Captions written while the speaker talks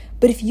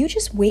But if you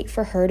just wait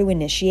for her to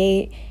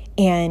initiate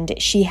and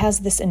she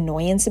has this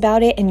annoyance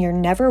about it and you're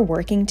never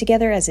working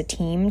together as a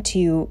team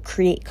to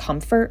create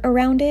comfort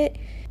around it,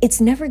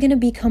 it's never going to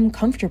become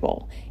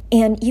comfortable.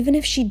 And even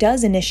if she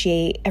does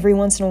initiate every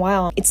once in a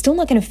while, it's still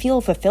not going to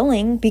feel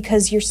fulfilling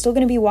because you're still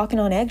going to be walking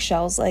on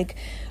eggshells like,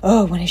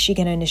 oh, when is she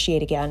going to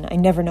initiate again? I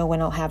never know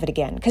when I'll have it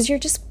again. Because you're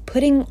just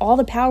putting all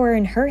the power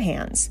in her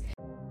hands.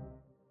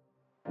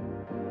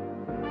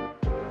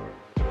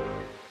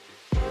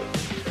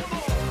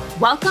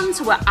 Welcome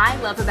to What I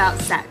Love About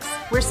Sex,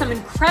 where some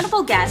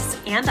incredible guests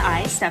and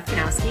I, Steph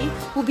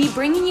Kanowski, will be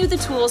bringing you the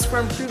tools for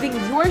improving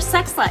your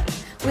sex life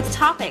with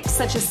topics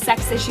such as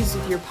sex issues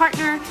with your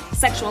partner,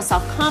 sexual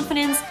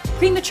self-confidence,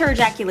 premature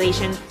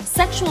ejaculation,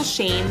 sexual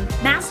shame,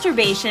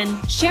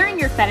 masturbation, sharing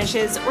your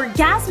fetishes,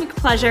 orgasmic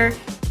pleasure,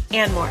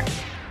 and more.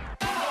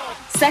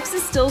 Sex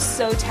is still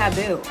so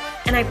taboo,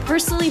 and I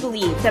personally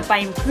believe that by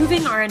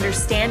improving our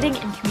understanding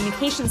and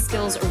communication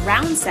skills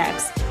around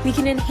sex, we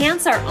can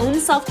enhance our own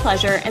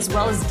self-pleasure as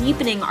well as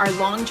deepening our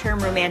long-term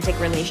romantic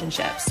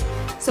relationships.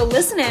 So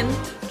listen in,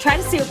 try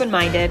to stay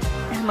open-minded,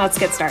 and let's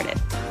get started.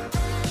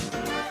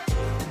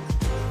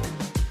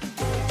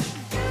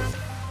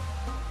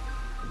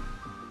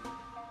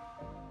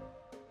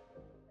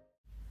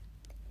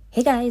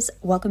 Hey guys,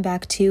 welcome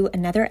back to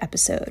another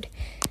episode.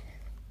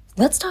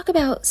 Let's talk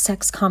about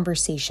sex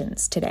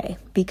conversations today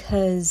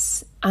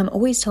because I'm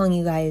always telling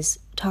you guys,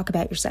 talk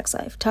about your sex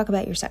life, talk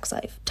about your sex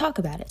life, talk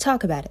about it,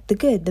 the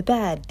good, the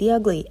bad, the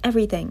ugly,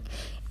 everything.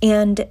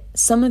 And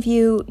some of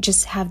you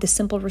just have the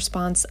simple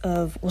response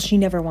of, well, she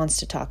never wants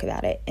to talk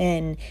about it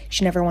and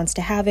she never wants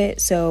to have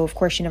it. So of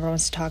course she never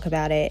wants to talk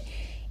about it.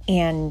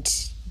 And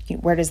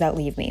where does that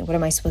leave me? What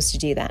am I supposed to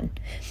do then?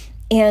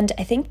 And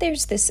I think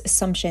there's this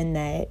assumption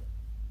that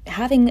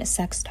having a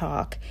sex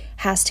talk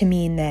has to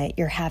mean that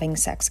you're having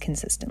sex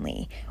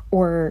consistently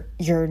or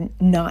you're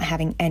not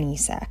having any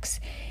sex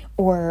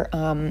or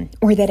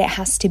that it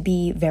has to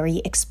be very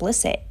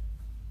explicit.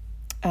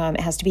 It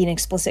has to be an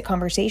explicit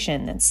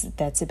conversation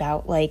that's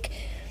about like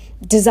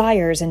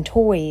desires and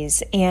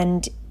toys,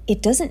 and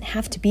it doesn't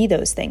have to be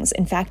those things.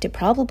 In fact, it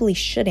probably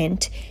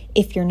shouldn't.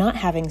 If you're not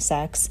having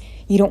sex,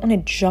 you don't want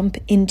to jump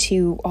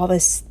into all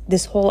this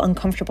whole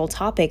uncomfortable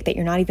topic that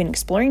you're not even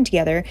exploring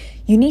together.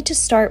 You need to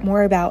start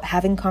more about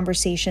having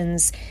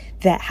conversations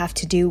that have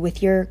to do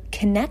with your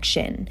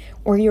connection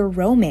or your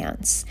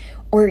romance,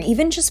 or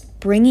even just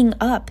bringing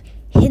up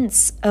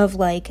hints of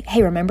like,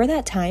 hey, remember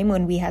that time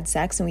when we had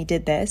sex and we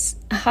did this?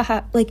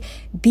 Like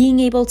being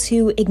able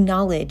to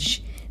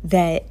acknowledge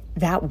that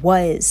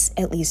was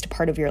at least a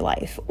part of your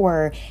life.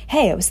 Or,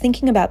 hey, I was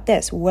thinking about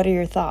this. What are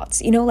your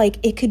thoughts? Like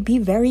it could be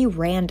very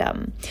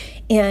random.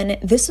 And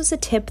this was a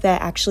tip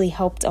that actually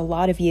helped a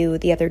lot of you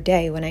the other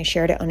day when I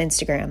shared it on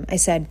Instagram. I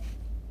said,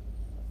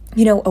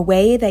 a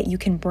way that you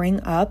can bring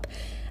up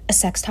a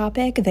sex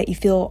topic that you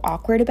feel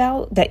awkward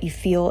about, that you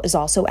feel is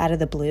also out of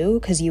the blue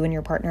because you and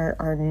your partner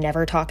are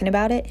never talking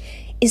about it,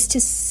 is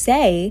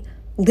to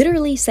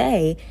literally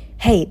say,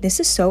 hey, this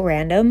is so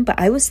random, but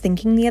I was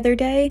thinking the other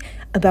day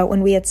about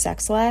when we had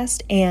sex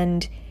last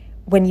and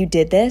when you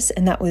did this,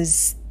 and that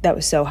was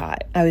so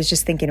hot. I was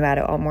just thinking about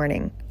it all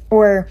morning.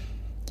 Or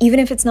even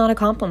if it's not a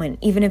compliment,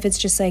 even if it's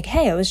just like,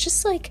 hey, I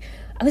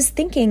was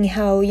thinking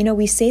how,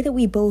 we say that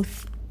we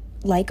both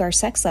like our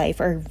sex life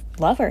or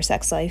love our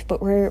sex life,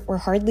 but we're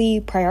hardly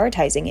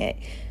prioritizing it.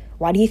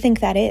 Why do you think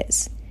that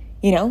is?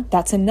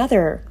 That's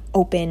another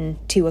open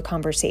to a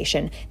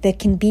conversation that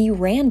can be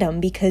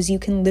random because you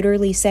can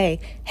literally say,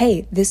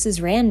 hey, this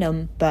is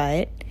random,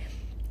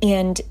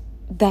 and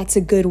that's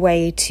a good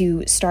way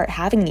to start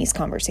having these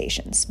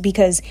conversations.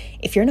 Because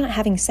if you're not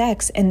having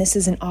sex and this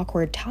is an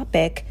awkward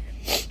topic,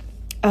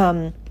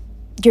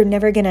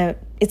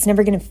 it's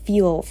never gonna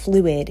feel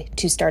fluid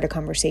to start a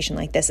conversation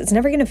like this. It's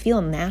never gonna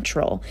feel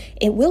natural.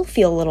 It will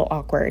feel a little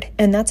awkward,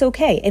 and that's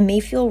okay. It may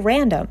feel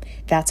random.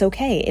 That's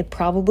okay. It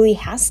probably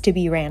has to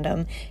be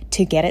random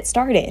to get it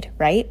started,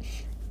 right?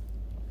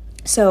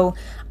 So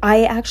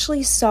I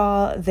actually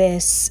saw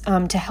this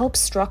to help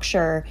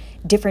structure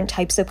different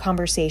types of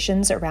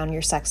conversations around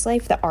your sex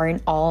life that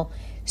aren't all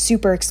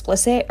super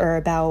explicit or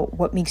about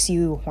what makes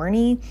you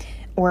horny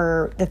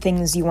or the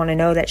things you want to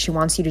know that she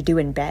wants you to do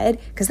in bed,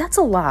 because that's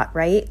a lot,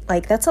 right?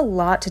 Like that's a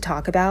lot to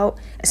talk about,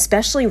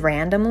 especially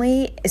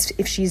randomly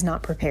if she's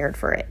not prepared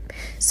for it.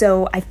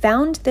 So I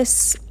found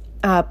this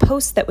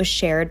post that was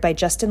shared by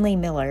Justin Lay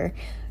Miller,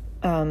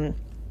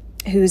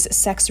 who's a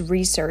sex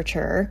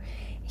researcher.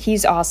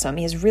 He's awesome.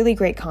 He has really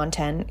great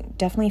content.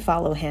 Definitely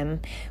follow him.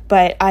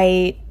 But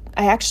I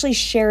actually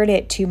shared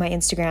it to my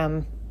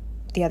Instagram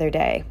the other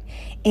day.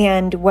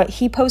 And what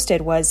he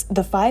posted was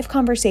the 5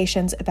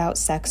 conversations about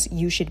sex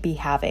you should be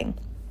having.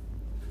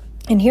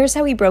 And here's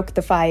how he broke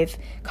the 5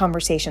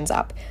 conversations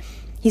up.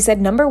 He said,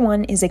 number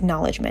 1 is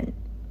acknowledgement.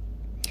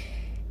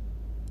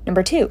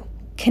 Number 2,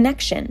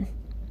 connection.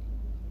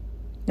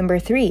 Number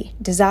 3,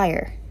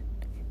 desire.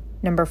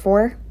 Number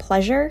 4,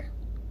 pleasure.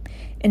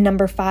 And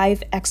number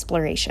 5,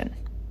 exploration.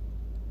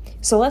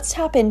 So let's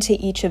tap into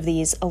each of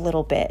these a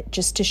little bit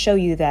just to show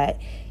you that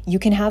you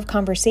can have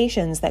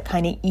conversations that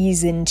kind of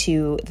ease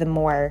into the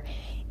more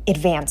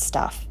advanced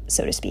stuff,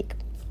 so to speak.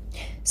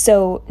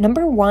 So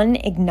number 1,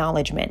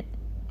 acknowledgement.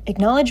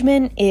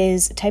 Acknowledgement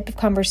is a type of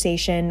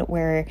conversation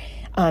where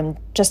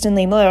Justin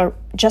Lay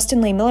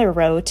Miller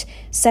wrote,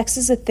 sex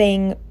is a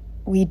thing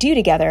we do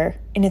together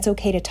and it's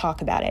okay to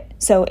talk about it.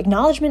 So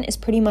acknowledgement is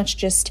pretty much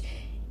just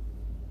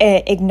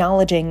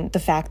acknowledging the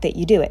fact that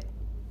you do it.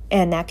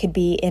 And that could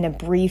be in a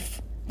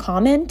brief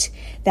comment.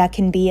 That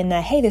can be in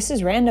the, hey, this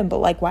is random, but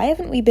like, why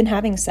haven't we been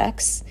having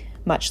sex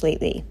much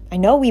lately? I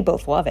know we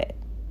both love it.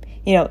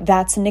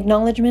 That's an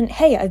acknowledgement.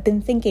 Hey, I've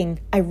been thinking,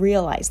 I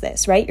realize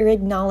this, right? You're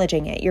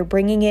acknowledging it. You're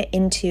bringing it up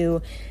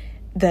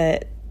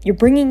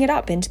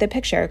into the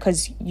picture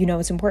because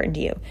it's important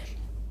to you.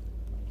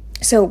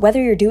 So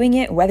whether you're doing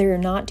it, whether you're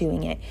not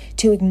doing it,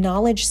 to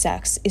acknowledge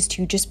sex is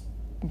to just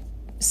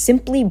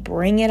simply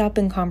bring it up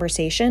in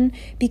conversation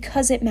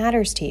because it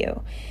matters to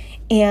you.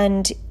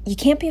 And you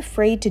can't be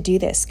afraid to do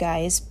this,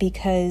 guys,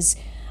 because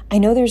I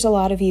know there's a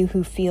lot of you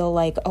who feel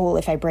like, oh,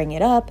 if I bring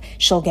it up,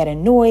 she'll get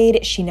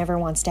annoyed. She never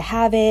wants to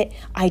have it.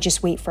 I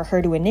just wait for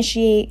her to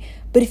initiate.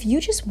 But if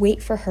you just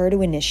wait for her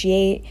to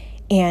initiate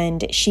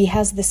and she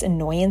has this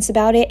annoyance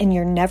about it and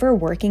you're never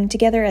working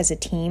together as a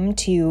team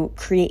to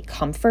create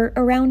comfort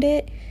around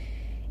it,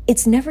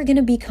 it's never going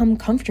to become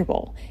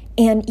comfortable.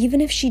 And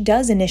even if she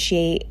does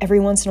initiate every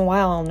once in a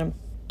while on a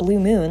blue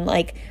moon,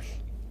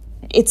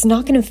 it's still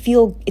not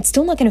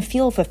going to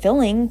feel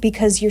fulfilling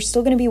because you're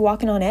still going to be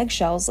walking on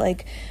eggshells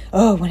like,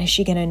 oh, when is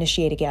she going to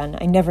initiate again?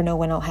 I never know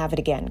when I'll have it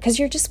again. Because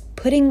you're just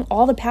putting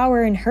all the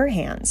power in her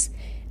hands.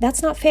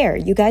 That's not fair.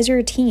 You guys are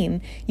a team.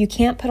 You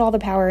can't put all the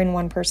power in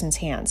one person's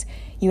hands.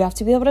 You have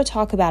to be able to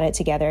talk about it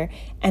together,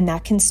 and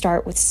that can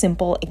start with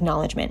simple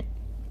acknowledgement.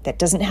 That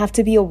doesn't have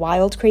to be a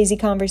wild, crazy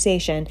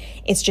conversation.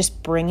 It's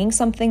just bringing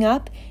something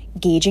up,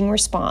 gauging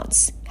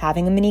response,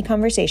 having a mini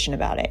conversation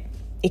about it.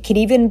 It could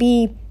even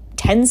be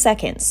 10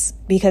 seconds,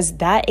 because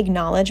that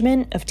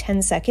acknowledgement of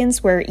 10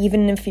 seconds where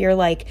even if you're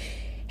like,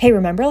 hey,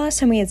 remember last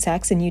time we had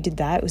sex and you did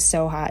that? It was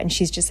so hot. And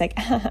she's just like,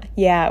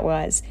 yeah, it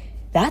was.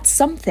 That's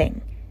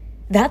something.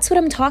 That's what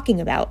I'm talking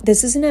about.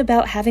 This isn't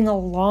about having a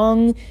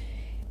long,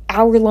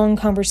 hour-long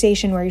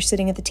conversation where you're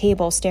sitting at the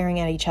table staring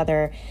at each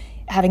other,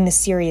 having this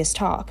serious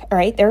talk. All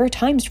right, there are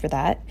times for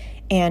that,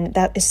 and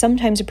that is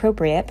sometimes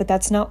appropriate, but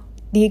that's not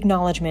the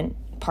acknowledgement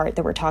part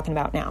that we're talking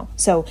about now.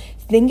 So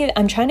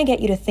I'm trying to get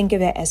you to think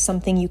of it as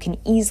something you can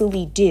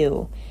easily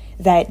do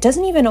that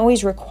doesn't even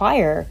always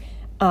require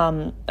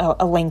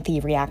a lengthy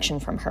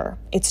reaction from her.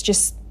 It's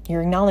just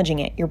you're acknowledging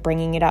it, you're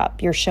bringing it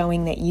up, you're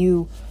showing that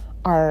you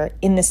are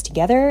in this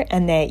together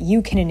and that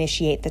you can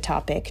initiate the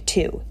topic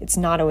too. It's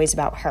not always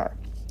about her,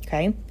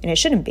 okay? And it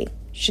shouldn't be. It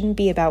shouldn't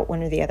be about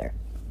one or the other.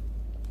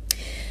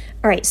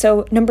 All right,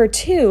 so number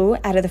 2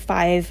 out of the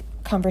 5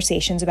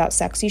 conversations about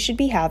sex you should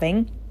be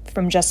having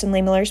from Justin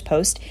Lay Miller's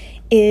post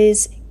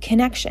is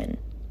connection.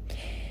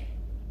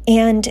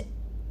 And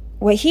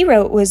what he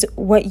wrote was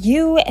what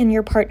you and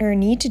your partner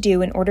need to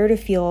do in order to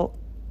feel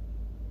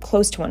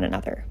close to one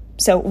another.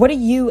 So what do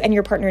you and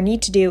your partner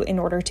need to do in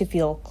order to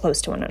feel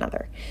close to one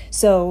another?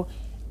 So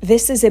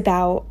this is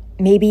about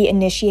maybe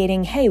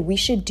initiating, hey, we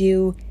should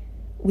do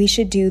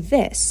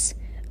this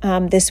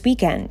this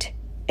weekend.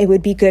 It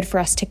would be good for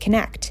us to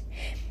connect.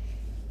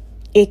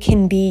 It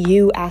can be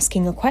you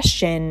asking a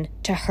question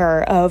to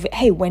her of,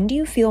 hey, when do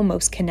you feel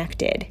most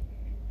connected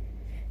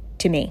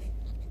to me?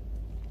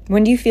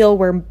 When do you feel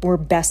we're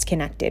best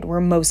connected?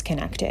 We're most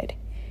connected?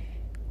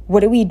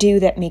 What do we do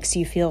that makes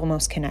you feel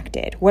most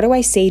connected? What do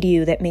I say to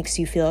you that makes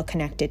you feel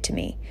connected to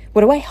me?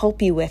 What do I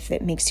help you with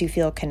that makes you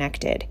feel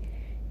connected?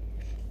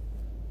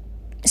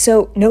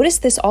 So notice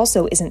this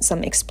also isn't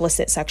some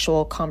explicit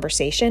sexual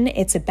conversation.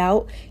 It's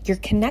about your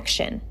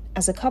connection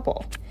as a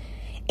couple.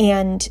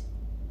 And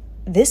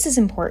this is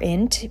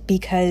important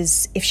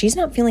because if she's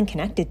not feeling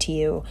connected to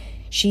you,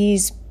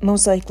 she's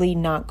most likely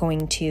not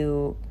going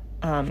to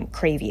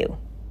crave you.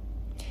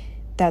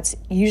 That's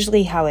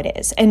usually how it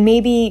is. And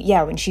maybe,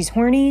 yeah, when she's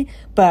horny,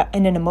 but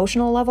in an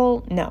emotional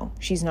level, no,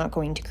 she's not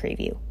going to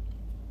crave you.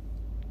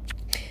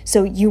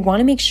 So you want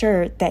to make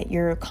sure that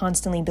you're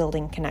constantly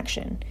building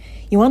connection.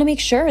 You want to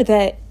make sure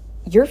that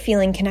you're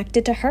feeling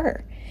connected to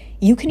her.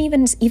 You can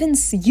even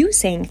you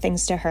saying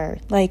things to her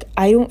like,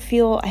 I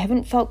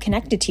haven't felt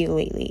connected to you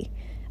lately.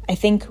 I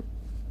think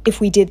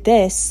if we did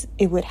this,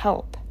 it would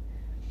help.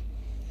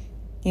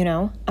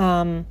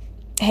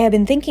 Hey, I've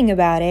been thinking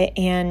about it,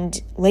 and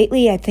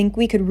lately I think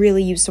we could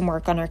really use some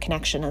work on our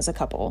connection as a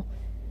couple.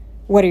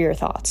 What are your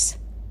thoughts?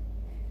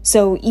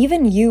 So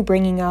even you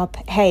bringing up,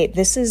 hey,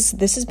 this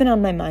has been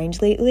on my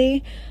mind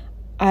lately.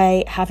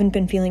 I haven't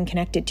been feeling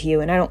connected to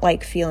you, and I don't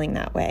like feeling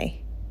that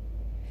way.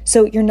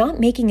 So you're not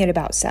making it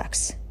about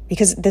sex,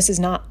 because this is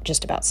not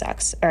just about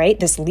sex, all right?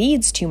 This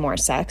leads to more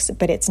sex,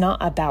 but it's not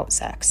about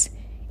sex.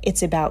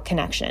 It's about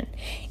connection.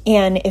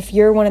 And if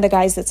you're one of the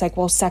guys that's like,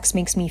 well, sex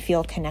makes me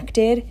feel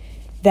connected,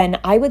 then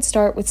I would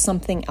start with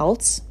something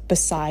else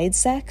besides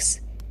sex,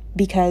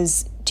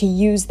 because to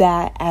use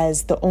that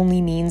as the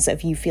only means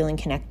of you feeling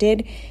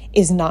connected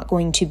is not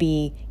going to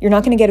be, you're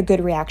not going to get a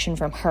good reaction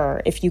from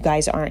her if you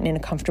guys aren't in a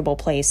comfortable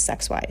place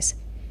sex-wise.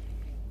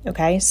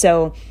 Okay,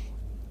 so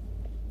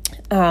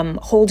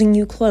holding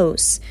you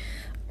close,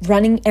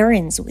 running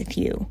errands with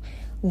you,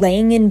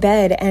 laying in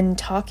bed and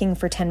talking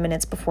for 10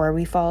 minutes before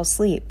we fall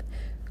asleep,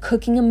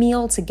 cooking a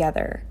meal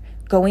together,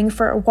 going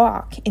for a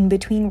walk in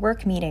between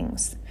work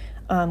meetings,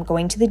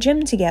 going to the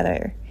gym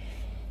together,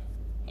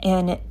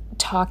 and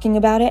talking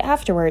about it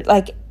afterward,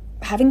 like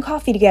having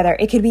coffee together.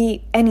 It could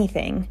be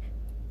anything,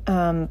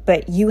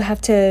 but you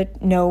have to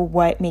know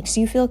what makes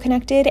you feel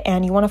connected,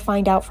 and you want to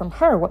find out from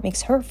her what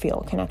makes her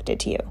feel connected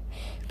to you,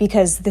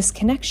 because this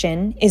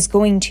connection is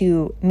going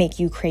to make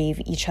you crave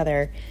each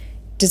other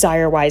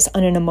desire-wise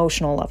on an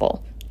emotional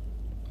level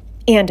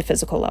and a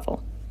physical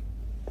level.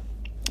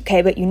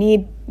 Okay, but you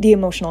need the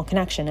emotional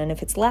connection, and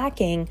if it's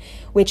lacking,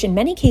 which in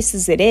many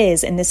cases it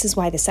is, and this is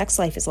why the sex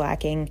life is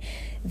lacking,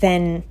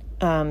 then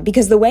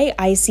because the way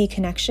I see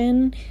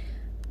connection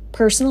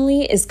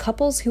personally is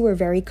couples who are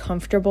very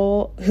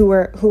comfortable, who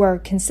are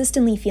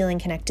consistently feeling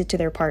connected to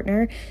their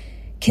partner,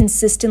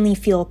 consistently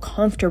feel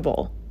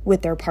comfortable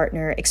with their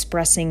partner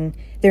expressing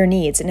their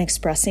needs and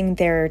expressing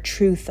their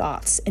true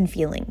thoughts and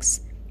feelings,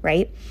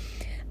 right?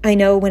 I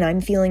know when I'm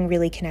feeling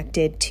really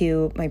connected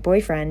to my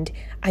boyfriend,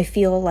 I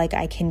feel like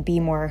I can be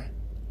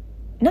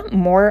not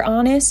more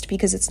honest,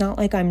 because it's not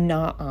like I'm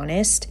not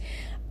honest,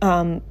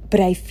 but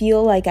I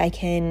feel like I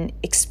can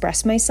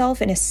express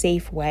myself in a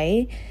safe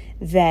way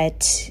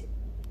that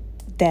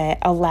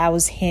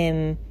allows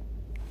him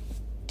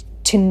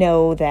to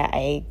know that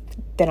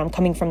I'm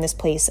coming from this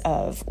place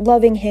of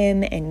loving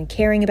him and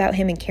caring about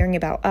him and caring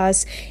about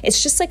us.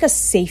 It's just like a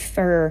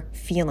safer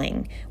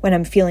feeling when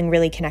I'm feeling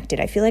really connected.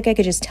 I feel like I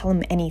could just tell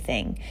him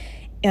anything,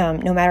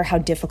 no matter how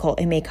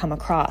difficult it may come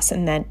across,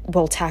 and then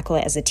we'll tackle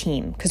it as a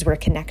team because we're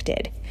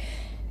connected.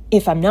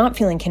 If I'm not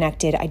feeling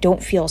connected, I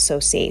don't feel so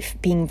safe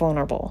being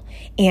vulnerable,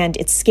 and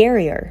it's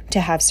scarier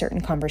to have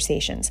certain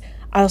conversations.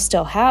 I'll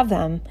still have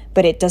them,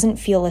 but it doesn't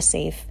feel as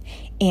safe,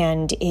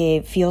 and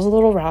it feels a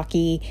little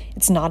rocky.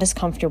 It's not as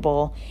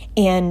comfortable,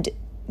 and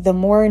the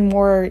more and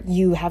more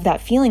you have that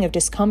feeling of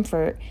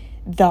discomfort,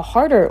 the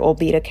harder it will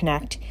be to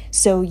connect.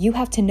 So you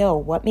have to know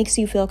what makes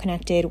you feel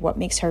connected, what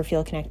makes her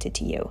feel connected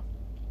to you.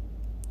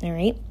 All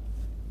right,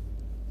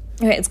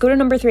 let's go to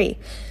number 3.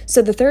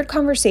 So the third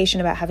conversation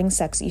about having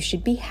sex you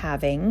should be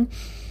having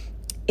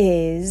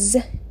is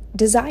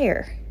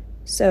desire.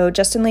 So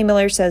Justin Lee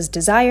Miller says,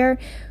 desire,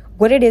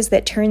 what it is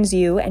that turns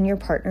you and your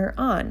partner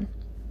on.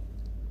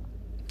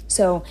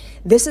 So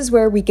this is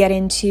where we get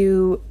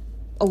into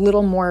a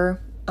little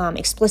more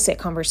explicit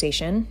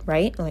conversation,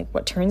 right? Like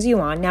what turns you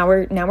on. Now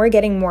we're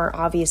getting more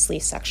obviously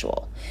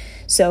sexual.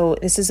 So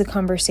this is a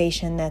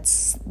conversation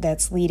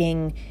that's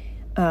leading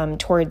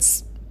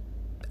towards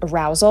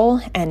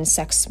arousal and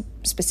sex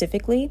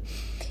specifically,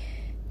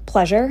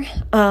 pleasure.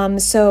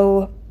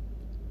 So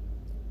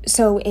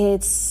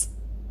it's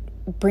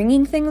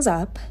bringing things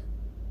up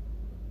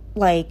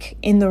like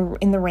in the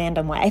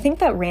random way. I think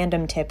that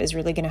random tip is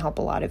really going to help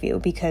a lot of you,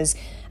 because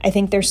I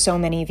think there's so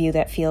many of you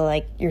that feel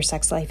like your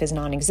sex life is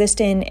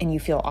non-existent and you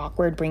feel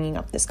awkward bringing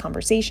up this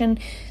conversation.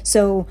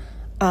 So,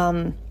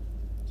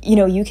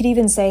 you could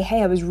even say,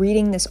 hey, I was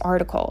reading this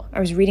article. I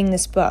was reading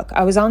this book.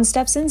 I was on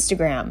Steph's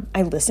Instagram.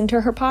 I listened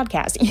to her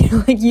podcast.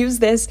 Use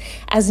this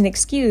as an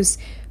excuse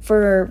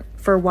for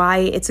why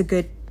it's a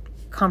good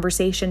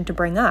conversation to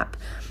bring up.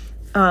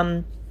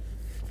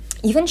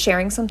 Even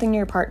sharing something to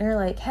your partner,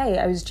 like, hey,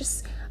 I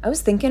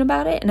was thinking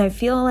about it, and I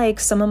feel like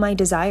some of my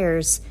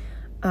desires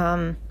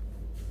have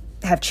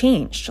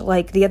changed.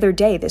 Like the other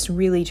day, this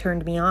really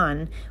turned me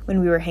on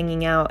when we were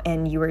hanging out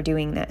and you were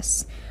doing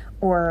this.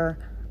 Or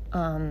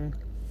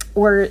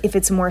if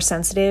it's a more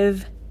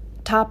sensitive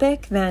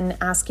topic, then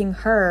asking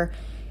her,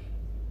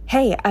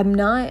 hey,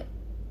 I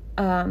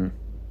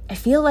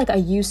feel like I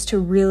used to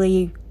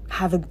really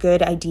have a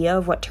good idea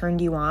of what turned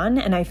you on,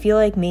 and I feel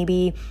like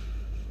maybe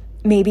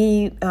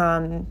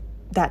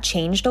that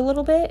changed a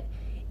little bit,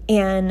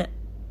 and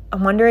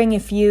I'm wondering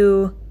if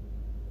you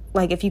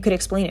could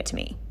explain it to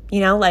me,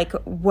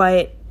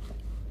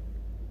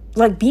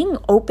 being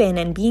open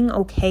and being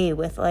okay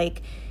with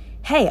like,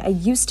 hey, I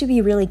used to be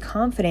really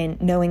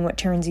confident knowing what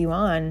turns you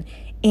on,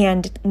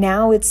 and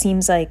now it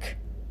seems like,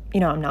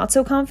 I'm not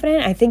so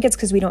confident. I think it's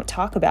because we don't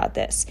talk about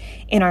this,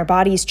 and our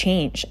bodies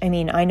change. I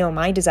mean, I know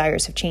my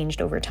desires have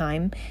changed over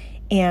time,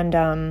 and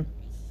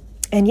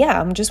yeah,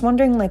 I'm just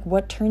wondering like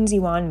what turns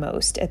you on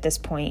most at this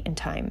point in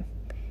time,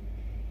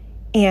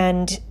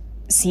 and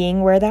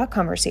seeing where that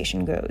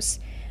conversation goes.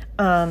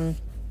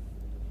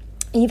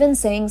 Even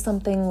saying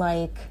something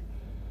like,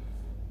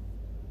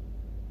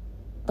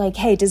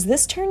 hey, does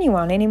this turn you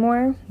on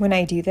anymore when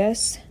I do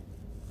this?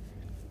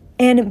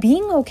 And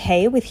being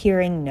okay with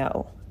hearing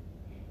no,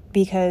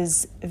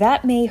 because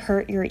that may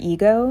hurt your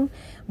ego,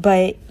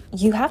 but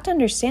you have to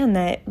understand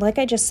that, like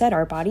I just said,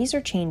 our bodies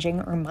are changing,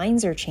 our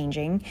minds are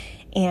changing,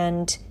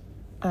 and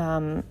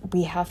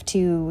we have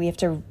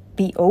to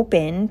be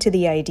open to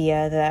the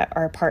idea that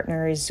our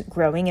partner is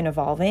growing and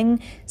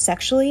evolving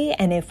sexually.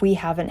 And if we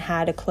haven't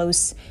had a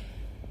close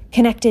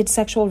connected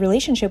sexual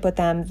relationship with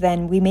them,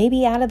 then we may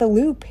be out of the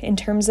loop in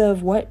terms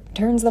of what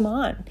turns them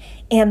on.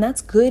 And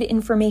that's good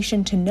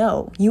information to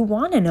know. You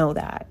want to know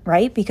that,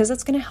 right? Because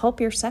that's going to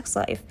help your sex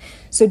life.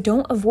 So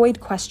don't avoid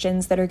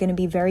questions that are going to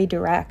be very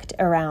direct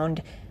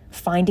around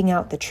finding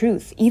out the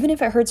truth, even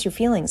if it hurts your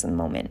feelings in the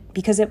moment,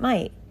 because it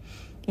might,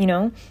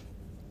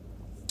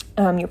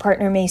 your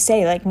partner may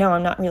say like, no,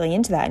 I'm not really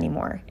into that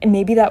anymore. And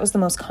maybe that was the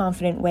most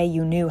confident way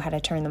you knew how to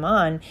turn them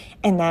on,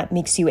 and that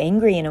makes you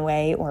angry in a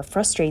way or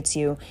frustrates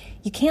you.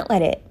 You can't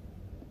let it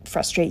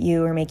frustrate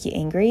you or make you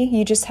angry.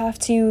 You just have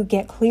to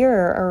get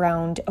clearer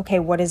around, okay,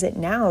 what is it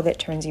now that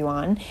turns you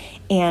on?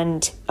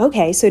 And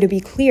okay, so to be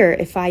clear,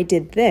 if I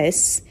did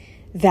this,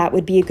 that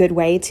would be a good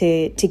way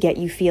to get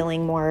you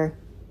feeling more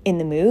in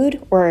the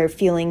mood or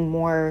feeling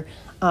more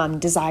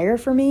desire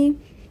for me.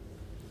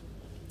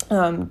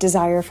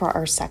 Desire for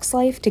our sex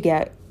life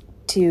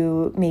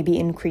to maybe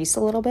increase a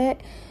little bit.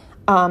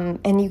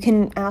 And you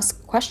can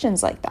ask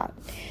questions like that.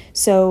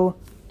 So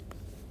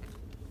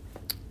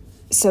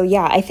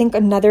yeah, I think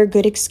another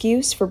good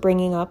excuse for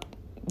bringing up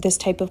this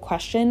type of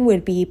question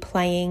would be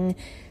playing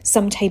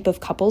some type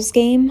of couples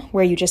game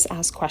where you just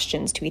ask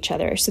questions to each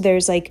other. So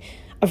there's like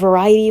a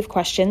variety of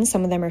questions.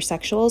 Some of them are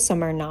sexual,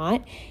 some are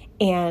not.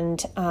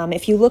 And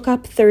if you look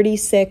up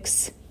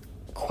 36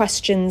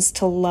 questions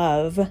to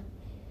love,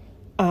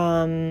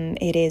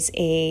 it is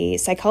a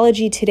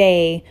Psychology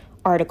Today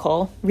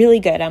article, really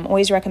good. I'm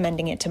always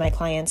recommending it to my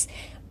clients,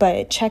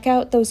 but check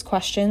out those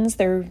questions.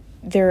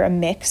 They're a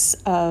mix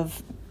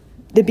of,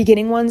 the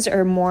beginning ones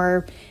are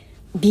more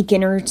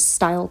beginner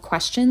style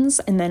questions.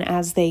 And then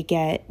as you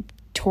get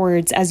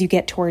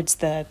towards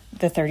the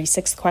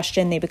 36th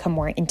question, they become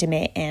more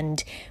intimate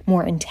and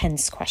more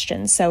intense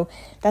questions. So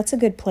that's a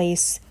good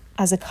place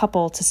as a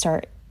couple to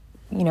start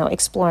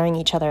exploring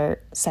each other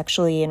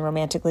sexually and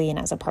romantically and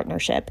as a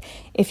partnership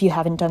if you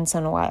haven't done so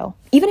in a while.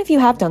 Even if you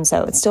have done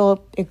so, it's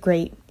still a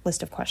great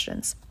list of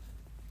questions.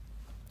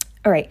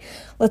 All right,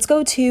 let's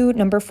go to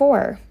number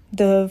 4,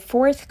 the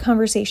fourth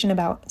conversation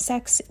about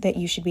sex that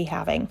you should be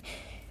having,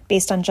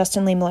 based on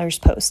Justin Lehmiller's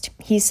post.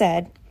 He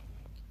said,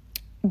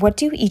 what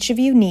do each of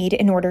you need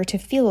in order to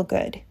feel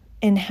good?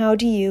 And how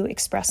do you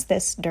express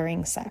this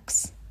during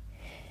sex?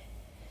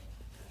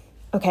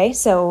 Okay,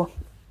 so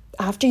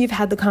after you've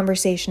had the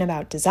conversation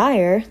about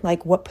desire,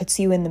 like what puts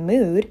you in the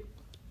mood.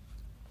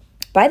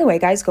 By the way,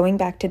 guys, going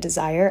back to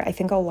desire, I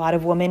think a lot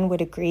of women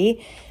would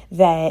agree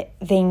that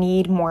they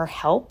need more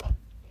help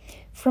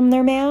from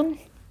their man.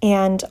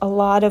 And a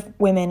lot of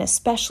women,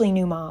 especially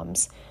new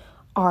moms,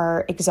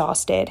 are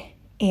exhausted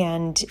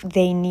and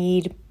they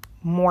need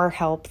more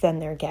help than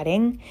they're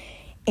getting.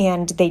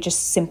 And they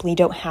just simply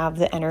don't have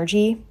the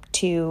energy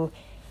to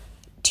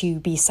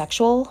be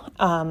sexual.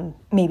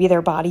 Maybe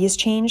their body has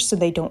changed so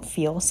they don't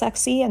feel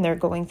sexy and they're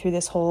going through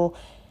this whole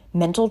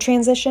mental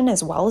transition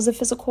as well as a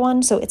physical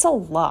one. So it's a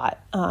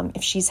lot.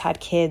 If she's had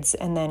kids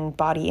and then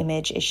body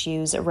image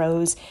issues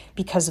arose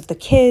because of the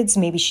kids,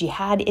 maybe she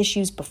had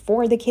issues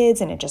before the kids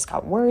and it just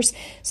got worse.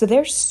 So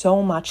there's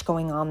so much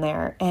going on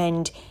there,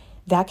 and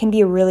that can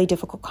be a really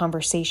difficult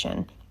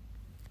conversation.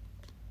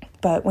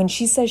 But when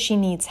she says she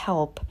needs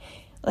help,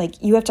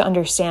 like, you have to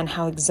understand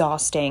how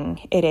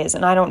exhausting it is.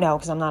 And I don't know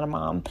because I'm not a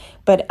mom,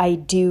 but I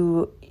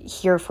do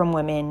hear from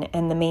women,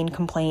 and the main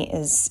complaint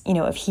is,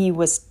 if he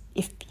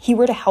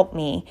were to help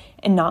me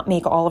and not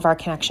make all of our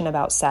connection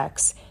about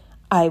sex,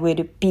 I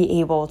would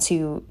be able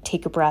to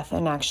take a breath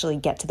and actually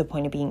get to the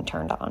point of being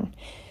turned on.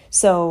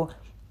 So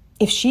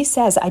if she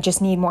says, I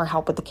just need more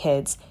help with the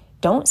kids,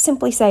 don't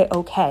simply say,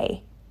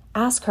 okay.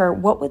 Ask her,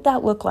 what would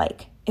that look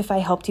like if I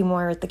helped you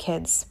more with the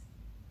kids?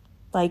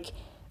 Like,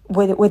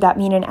 would that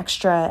mean an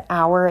extra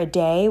hour a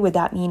day? Would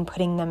that mean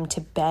putting them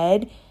to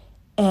bed?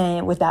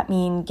 And would that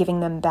mean giving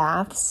them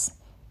baths?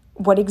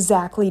 What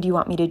exactly do you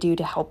want me to do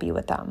to help you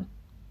with them?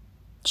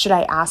 Should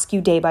I ask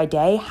you day by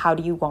day, how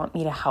do you want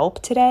me to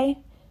help today?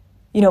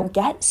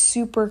 Get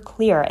super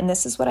clear. And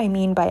this is what I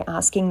mean by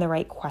asking the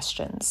right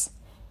questions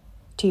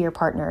to your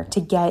partner, to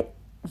get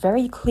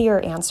very clear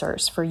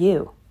answers for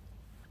you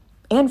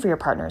and for your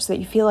partner so that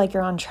you feel like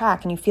you're on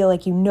track and you feel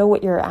like you know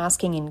what you're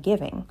asking and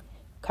giving,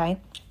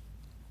 okay?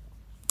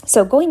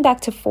 So going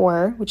back to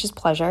 4, which is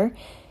pleasure,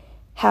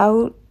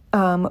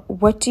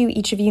 what do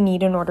each of you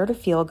need in order to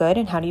feel good,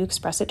 and how do you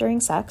express it during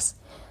sex?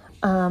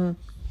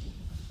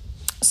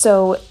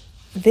 So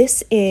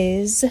this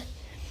is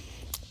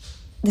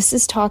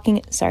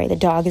talking, sorry, the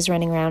dog is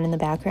running around in the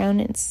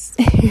background. It's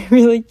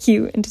really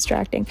cute and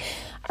distracting.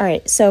 All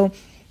right, so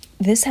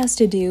this has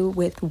to do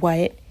with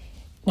what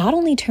not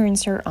only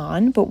turns her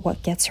on, but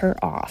what gets her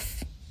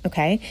off,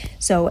 okay?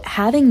 So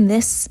having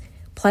this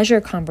pleasure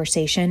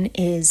conversation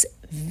is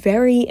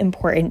very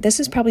important. This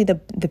is probably the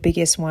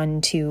biggest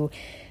one to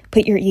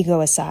put your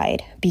ego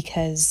aside,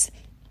 because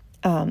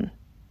I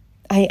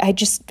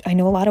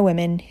know a lot of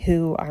women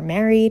who are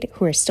married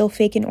who are still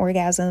faking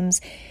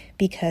orgasms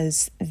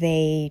because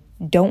they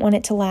don't want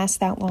it to last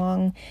that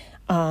long.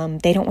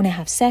 They don't want to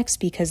have sex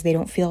because they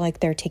don't feel like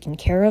they're taken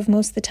care of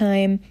most of the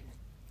time.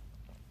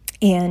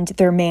 And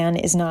their man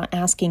is not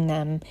asking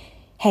them,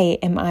 hey,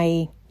 am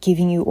I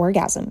giving you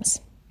orgasms?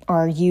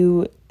 Are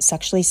you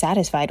sexually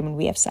satisfied when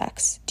we have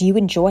sex? Do you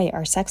enjoy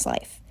our sex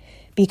life?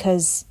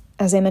 Because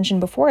as I mentioned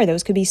before,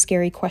 those could be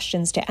scary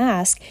questions to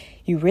ask.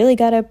 You really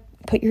got to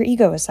put your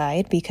ego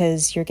aside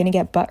because you're going to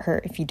get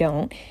butthurt if you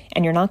don't.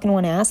 And you're not going to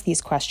want to ask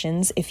these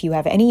questions if you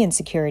have any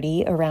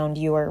insecurity around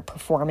your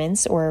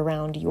performance or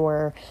around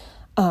your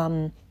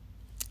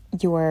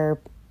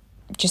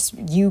just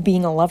you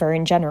being a lover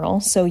in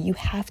general. So you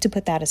have to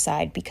put that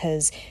aside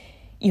because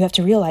you have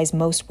to realize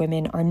most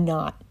women are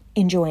not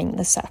enjoying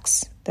the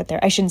sex that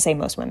I shouldn't say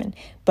most women,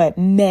 but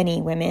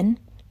many women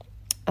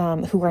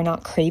who are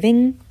not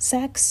craving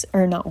sex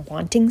or not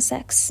wanting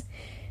sex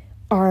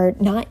are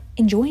not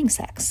enjoying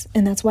sex.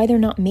 And that's why they're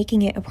not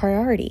making it a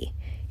priority.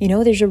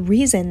 There's a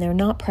reason they're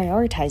not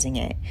prioritizing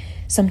it.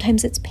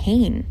 Sometimes it's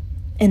pain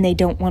and they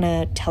don't want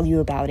to tell you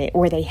about it,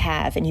 or they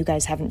have, and you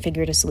guys haven't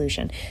figured a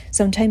solution.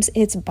 Sometimes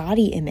it's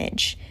body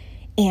image,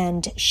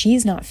 and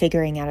she's not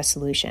figuring out a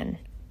solution,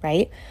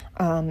 right?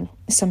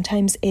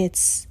 Sometimes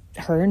it's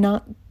her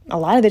not, a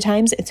lot of the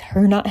times it's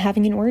her not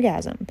having an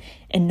orgasm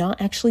and not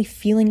actually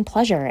feeling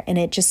pleasure. And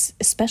it just,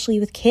 especially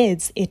with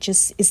kids, it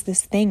just is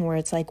this thing where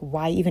it's like,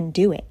 why even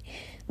do it?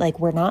 Like,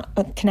 we're not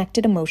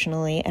connected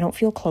emotionally. I don't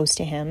feel close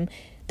to him.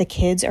 The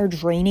kids are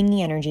draining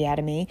the energy out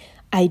of me.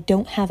 I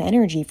don't have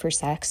energy for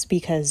sex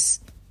because,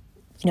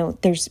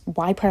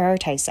 why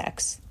prioritize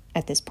sex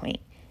at this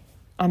point?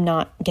 I'm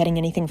not getting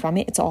anything from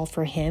it. It's all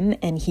for him,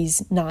 and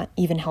he's not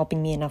even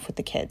helping me enough with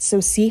the kids. So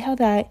see how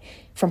that,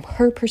 from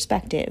her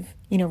perspective,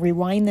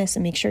 rewind this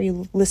and make sure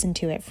you listen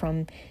to it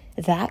from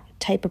that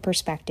type of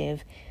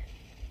perspective,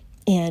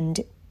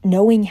 and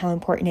knowing how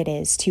important it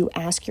is to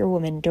ask your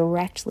woman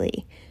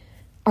directly,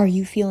 are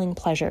you feeling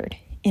pleasured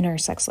in our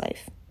sex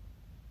life?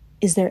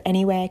 Is there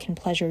any way I can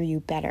pleasure you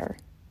better?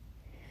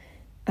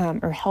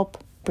 Or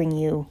help bring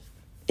you,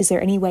 is there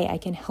any way I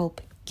can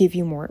help give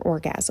you more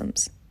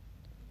orgasms?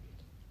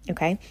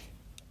 Okay?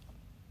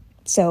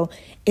 So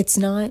it's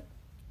not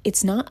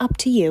up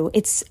to you.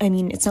 It's not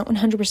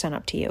 100%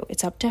 up to you.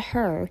 It's up to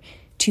her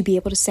to be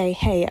able to say,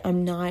 hey,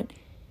 I'm not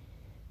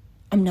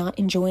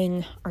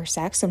enjoying our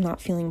sex. I'm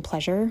not feeling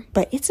pleasure.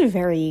 But it's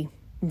very,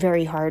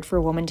 very hard for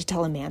a woman to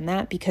tell a man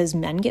that, because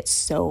men get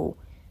so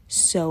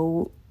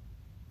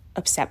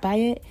upset by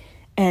it,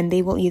 and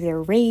they will either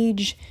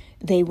rage,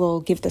 they will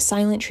give the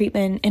silent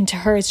treatment, and to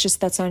her it's just,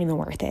 that's not even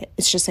worth it.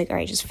 It's just like, all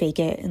right, just fake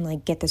it and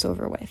like get this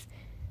over with.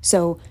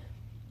 So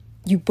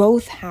you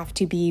both have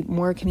to be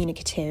more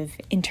communicative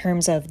in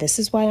terms of, this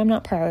is why I'm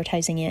not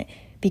prioritizing it,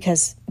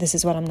 because this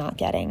is what I'm not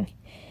getting,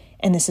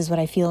 and this is what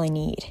I feel I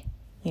need,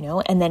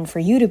 and then for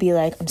you to be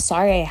like, I'm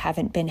sorry I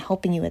haven't been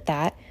helping you with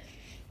that.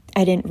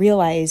 I didn't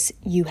realize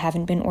you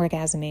haven't been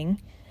orgasming.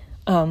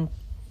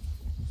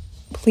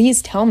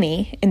 Please tell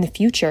me in the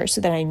future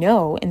so that I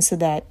know, and so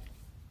that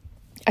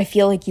I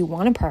feel like you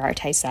want to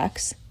prioritize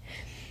sex.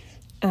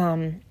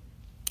 And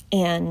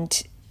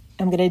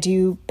I'm going to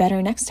do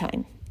better next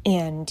time.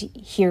 And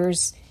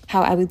here's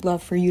how I would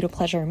love for you to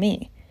pleasure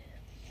me.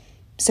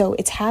 So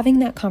it's having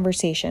that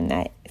conversation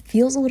that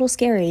feels a little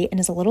scary and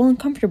is a little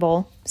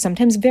uncomfortable,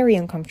 sometimes very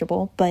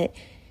uncomfortable, but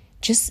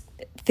just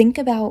think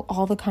about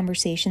all the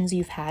conversations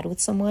you've had with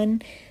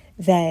someone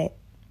that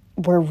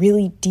were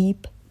really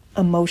deep,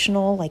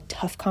 emotional, like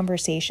tough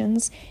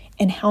conversations,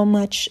 and how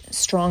much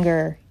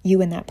stronger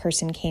you and that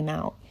person came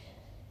out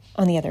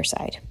on the other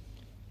side.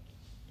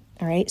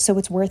 All right. So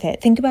it's worth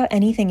it. Think about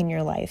anything in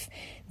your life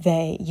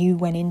that you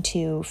went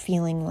into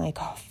feeling like,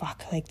 oh,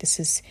 fuck, like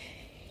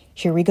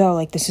here we go.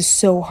 Like, this is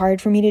so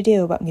hard for me to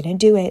do, but I'm going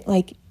to do it.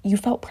 Like, you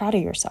felt proud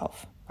of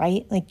yourself,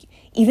 right? Like,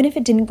 even if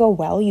it didn't go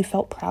well, you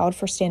felt proud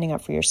for standing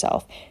up for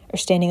yourself, or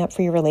standing up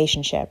for your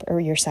relationship or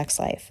your sex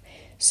life.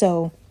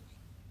 So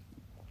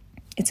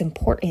it's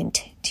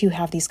important to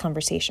have these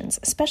conversations,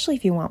 especially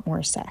if you want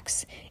more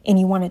sex and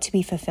you want it to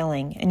be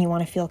fulfilling and you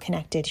want to feel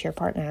connected to your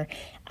partner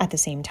at the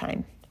same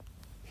time.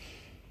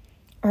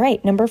 All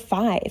right, number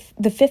 5,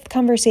 the 5th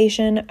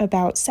conversation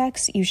about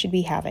sex you should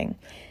be having.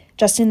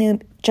 Justin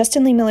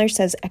Lee Miller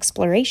says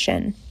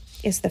exploration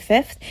is the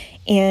 5th,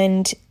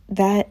 and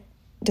that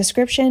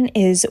description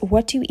is,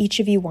 what do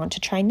each of you want to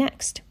try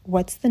next?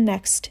 What's the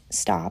next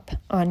stop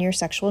on your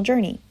sexual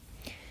journey?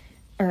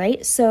 All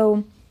right,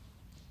 so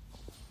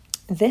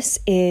this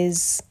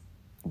is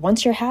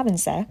once you're having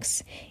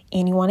sex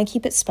and you want to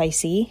keep it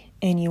spicy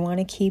and you want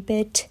to keep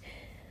it,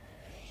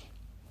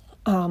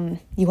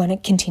 you want to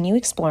continue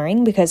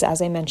exploring, because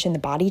as I mentioned, the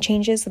body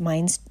changes, the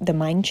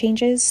mind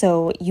changes.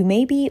 So you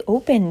may be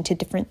open to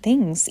different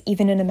things,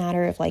 even in a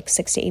matter of like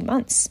 6 to 8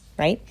 months,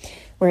 right?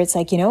 Where it's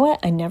like, you know what?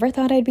 I never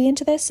thought I'd be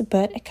into this,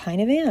 but I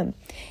kind of am.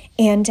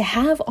 And to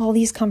have all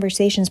these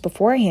conversations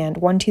beforehand,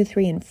 1, 2,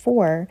 3, and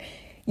 4,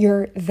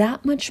 you're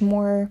that much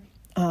more,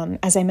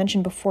 as I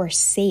mentioned before,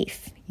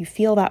 safe. You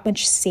feel that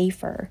much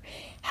safer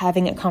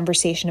having a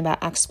conversation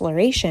about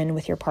exploration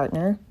with your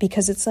partner,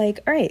 because it's like,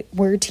 all right,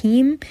 we're a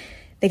team.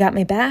 They got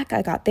my back,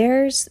 I got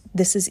theirs.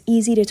 This is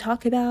easy to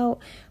talk about.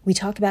 We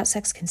talk about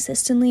sex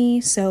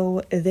consistently,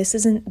 so this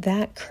isn't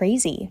that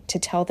crazy to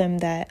tell them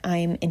that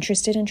I'm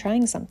interested in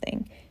trying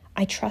something.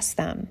 I trust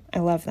them. I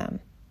love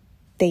them.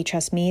 They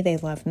trust me, they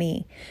love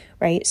me,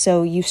 right?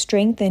 So you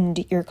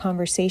strengthened your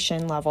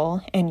conversation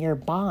level and your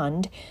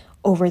bond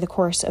over the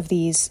course of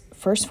these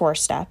first 4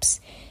 steps.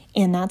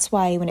 And that's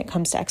why when it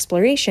comes to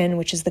exploration,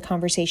 which is the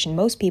conversation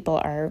most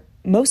people are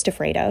most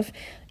afraid of,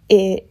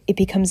 it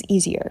becomes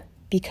easier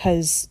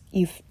because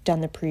you've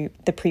done the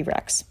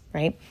prereqs,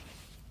 right?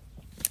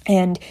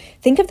 And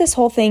think of this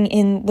whole thing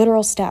in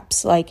literal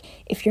steps. Like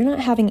if you're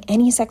not having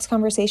any sex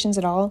conversations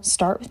at all,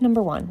 start with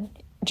number 1.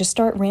 Just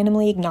start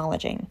randomly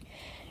acknowledging,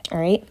 all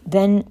right?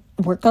 Then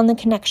work on the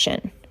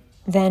connection.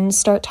 Then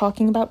start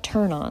talking about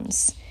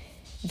turn-ons.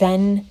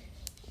 Then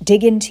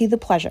dig into the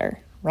pleasure,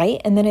 right?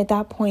 And then at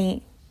that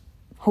point,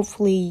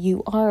 hopefully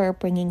you are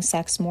bringing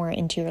sex more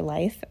into your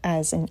life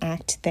as an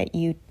act that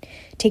you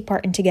take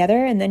part in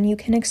together, and then you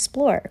can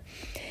explore.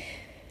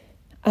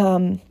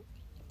 And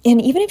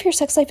even if your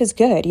sex life is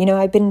good,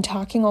 I've been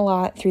talking a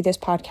lot through this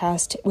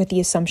podcast with the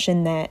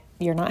assumption that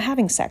you're not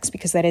having sex,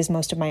 because that is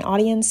most of my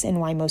audience and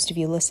why most of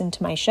you listen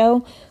to my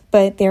show.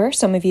 But there are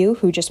some of you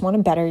who just want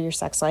to better your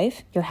sex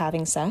life. You're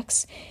having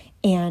sex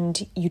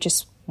and you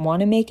just want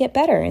to make it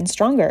better and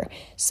stronger.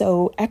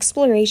 So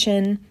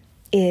exploration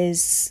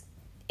is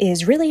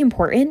really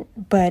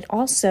important, but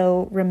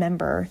also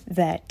remember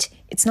that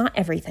it's not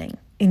everything,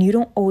 and you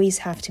don't always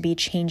have to be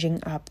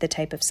changing up the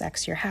type of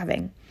sex you're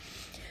having.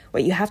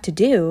 What you have to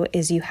do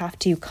is you have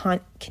to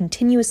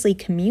continuously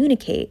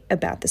communicate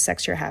about the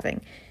sex you're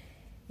having.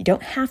 You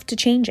don't have to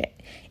change it.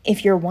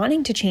 If you're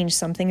wanting to change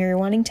something or you're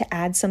wanting to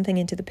add something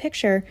into the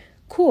picture,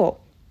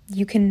 cool.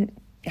 You can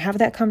have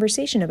that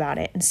conversation about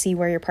it and see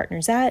where your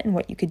partner's at and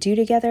what you could do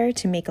together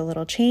to make a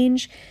little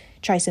change,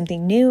 try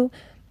something new.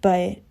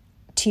 But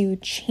to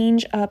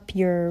change up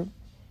your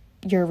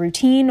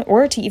routine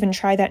or to even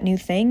try that new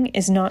thing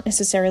is not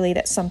necessarily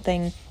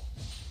something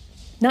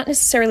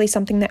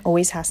that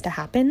always has to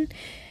happen.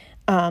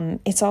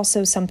 It's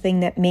also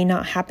something that may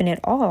not happen at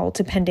all,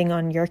 depending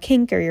on your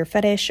kink or your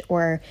fetish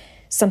or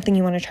something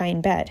you want to try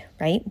in bed,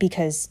 right?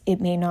 Because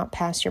it may not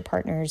pass your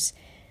partner's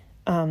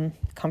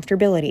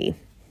comfortability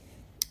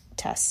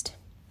test.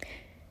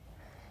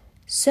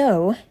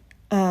 So,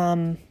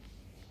 and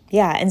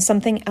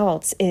something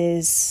else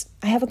is,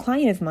 I have a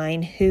client of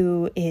mine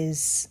who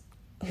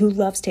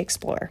loves to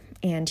explore,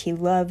 and he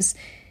loves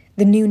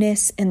the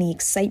newness and the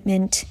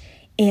excitement.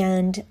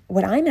 And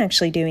what I'm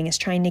actually doing is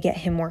trying to get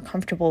him more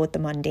comfortable with the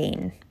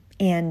mundane,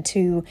 and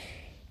to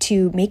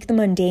make the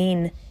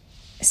mundane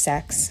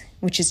sex,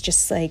 which is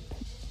just like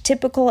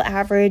typical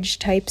average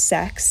type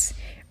sex,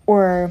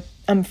 or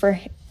for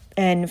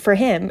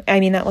him, I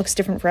mean, that looks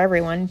different for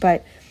everyone,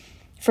 but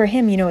for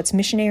him, it's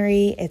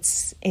missionary,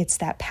 it's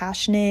that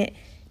passionate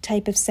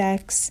type of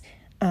sex.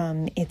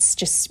 It's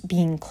just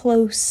being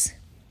close,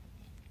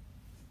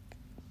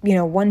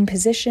 one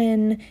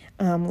position,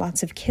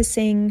 lots of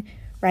kissing,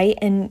 right?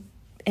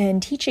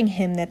 And teaching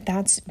him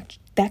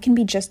that can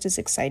be just as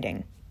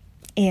exciting,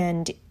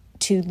 and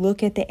to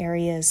look at the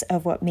areas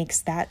of what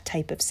makes that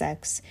type of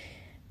sex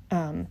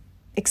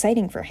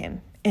exciting for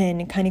him,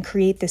 and kind of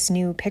create this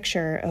new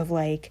picture of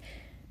like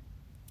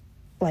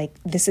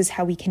this is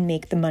how we can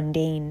make the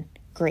mundane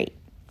great.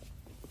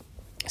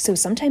 So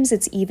sometimes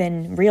it's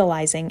even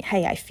realizing,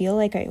 hey, I feel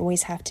like I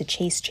always have to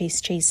chase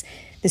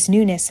this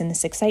newness and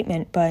this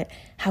excitement, but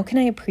how can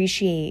I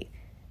appreciate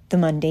the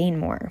mundane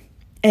more?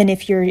 And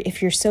if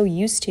you're so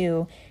used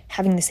to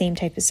having the same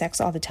type of sex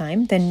all the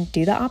time, then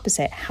do the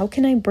opposite. How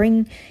can I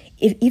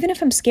even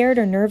if I'm scared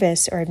or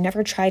nervous or I've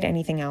never tried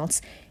anything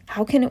else,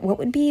 what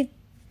would be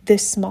the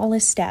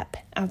smallest step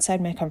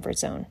outside my comfort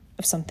zone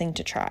of something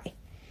to try?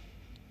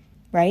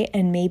 Right?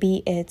 And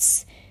maybe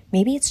it's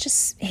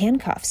just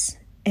handcuffs,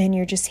 and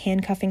you're just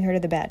handcuffing her to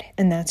the bed,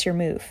 and that's your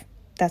move.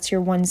 That's your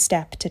one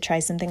step to try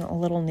something a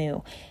little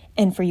new,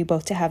 and for you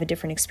both to have a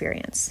different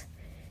experience.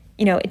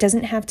 It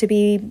doesn't have to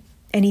be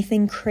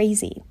anything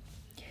crazy.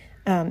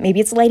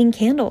 Maybe it's lighting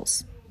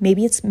candles.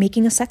 Maybe it's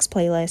making a sex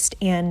playlist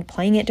and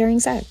playing it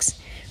during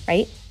sex,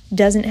 right?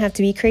 Doesn't have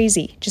to be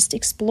crazy. Just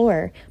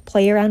explore,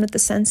 play around with the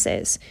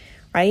senses,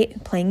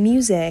 right? Playing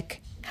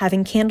music,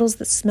 having candles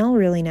that smell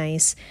really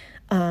nice,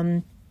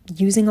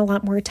 using a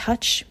lot more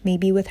touch,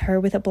 maybe with her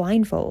with a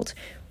blindfold,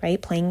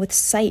 right? Playing with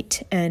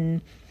sight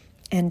and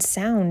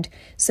sound.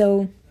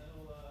 So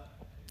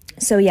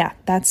yeah,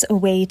 that's a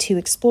way to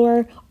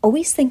explore.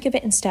 Always think of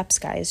it in steps,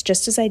 guys.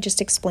 Just as I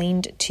just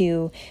explained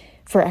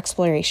for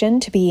exploration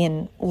to be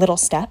in little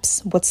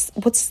steps. What's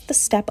the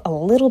step a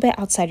little bit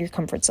outside your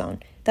comfort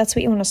zone? That's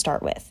what you want to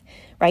start with,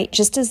 right?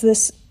 Just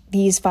as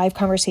these 5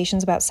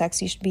 conversations about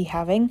sex you should be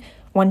having,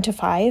 1 to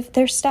 5,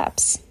 they're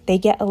steps. They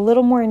get a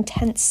little more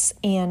intense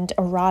and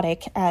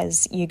erotic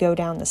as you go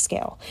down the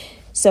scale.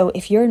 So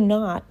if you're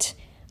not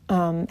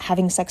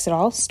having sex at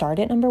all, start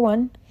at number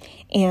 1,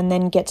 and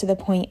then get to the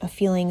point of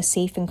feeling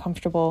safe and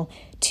comfortable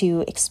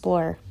to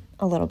explore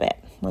a little bit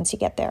once you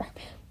get there.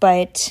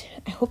 But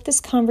I hope this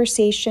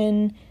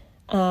conversation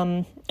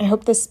I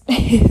hope this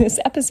this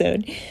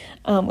episode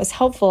was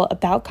helpful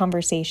about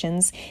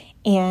conversations.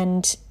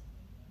 And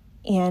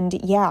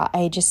yeah,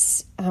 I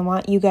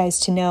want you guys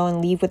to know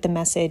and leave with the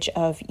message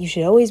of you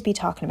should always be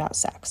talking about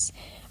sex.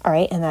 All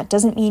right. And that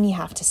doesn't mean you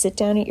have to sit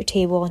down at your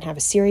table and have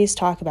a serious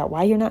talk about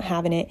why you're not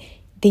having it.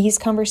 These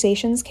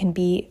conversations can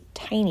be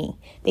tiny.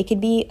 They could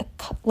be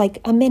like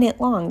a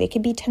minute long. They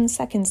could be 10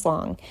 seconds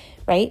long,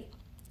 right?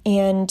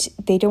 And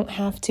they don't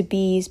have to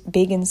be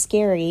big and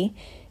scary.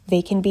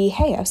 They can be,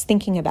 hey, I was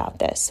thinking about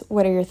this.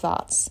 What are your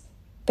thoughts?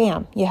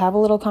 Bam, you have a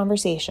little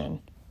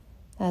conversation.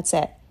 That's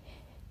it.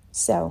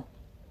 So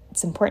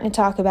it's important to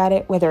talk about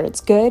it, whether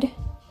it's good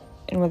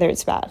and whether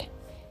it's bad.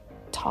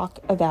 Talk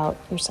about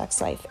your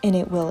sex life and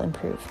it will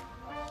improve.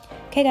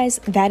 Okay, guys,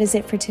 that is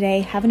it for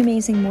today. Have an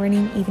amazing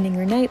morning, evening,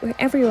 or night,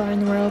 wherever you are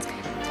in the world.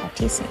 Talk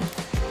to you soon.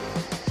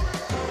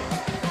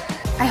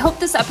 I hope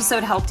this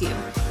episode helped you.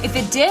 If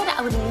it did,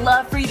 I would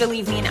love for you to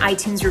leave me an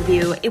iTunes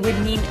review. It would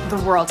mean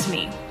the world to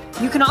me.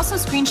 You can also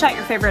screenshot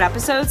your favorite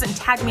episodes and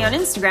tag me on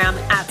Instagram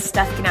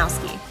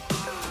 @StephKanowski.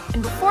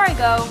 And before I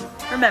go,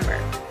 remember,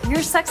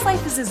 your sex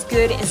life is as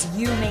good as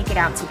you make it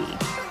out to be.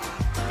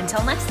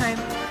 Until next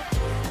time.